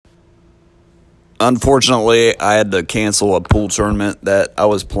Unfortunately, I had to cancel a pool tournament that I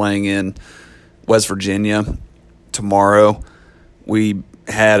was playing in West Virginia tomorrow. We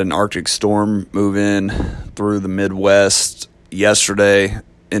had an Arctic storm move in through the Midwest yesterday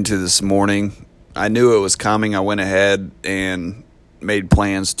into this morning. I knew it was coming. I went ahead and made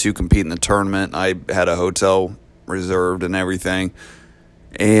plans to compete in the tournament. I had a hotel reserved and everything.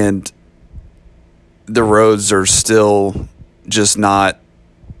 And the roads are still just not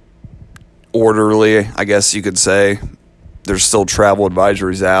orderly, I guess you could say. There's still travel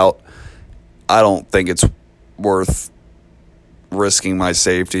advisories out. I don't think it's worth risking my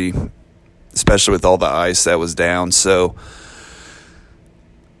safety, especially with all the ice that was down. So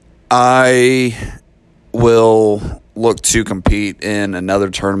I will look to compete in another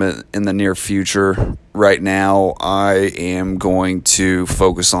tournament in the near future. Right now, I am going to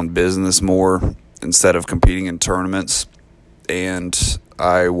focus on business more instead of competing in tournaments, and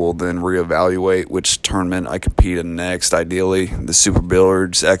I will then reevaluate which tournament I compete in next. Ideally, the Super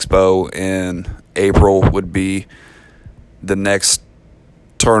Billiards Expo in April would be the next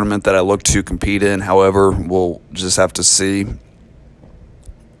tournament that I look to compete in. However, we'll just have to see.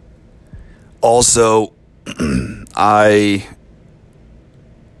 Also, I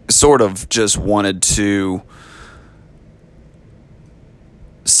sort of just wanted to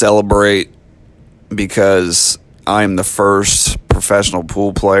celebrate because I'm the first professional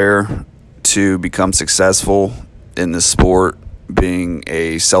pool player to become successful in this sport, being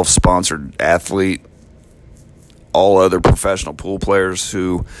a self-sponsored athlete. All other professional pool players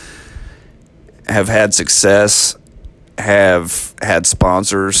who have had success have had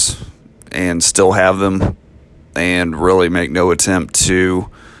sponsors and still have them, and really make no attempt to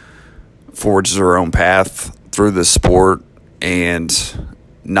forge their own path through the sport. And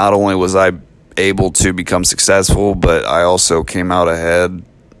not only was I able to become successful, but I also came out ahead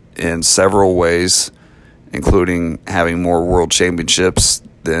in several ways, including having more world championships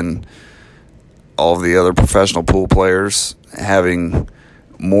than all of the other professional pool players, having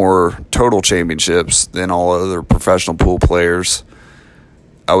more total championships than all other professional pool players.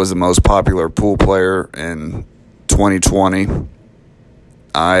 I was the most popular pool player in 2020.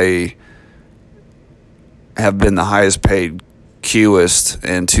 I have been the highest paid cueist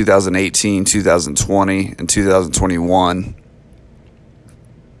in 2018, 2020, and 2021.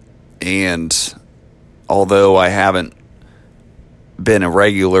 And although I haven't been a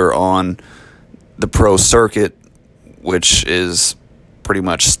regular on the pro circuit, which is pretty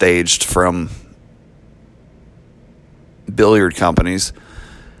much staged from billiard companies,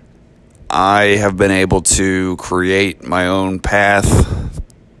 I have been able to create my own path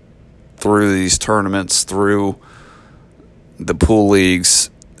through these tournaments, through the pool leagues,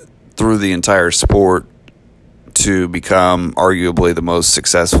 through the entire sport, to become arguably the most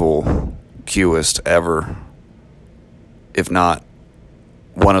successful cueist ever, if not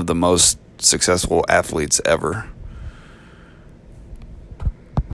one of the most successful athletes ever.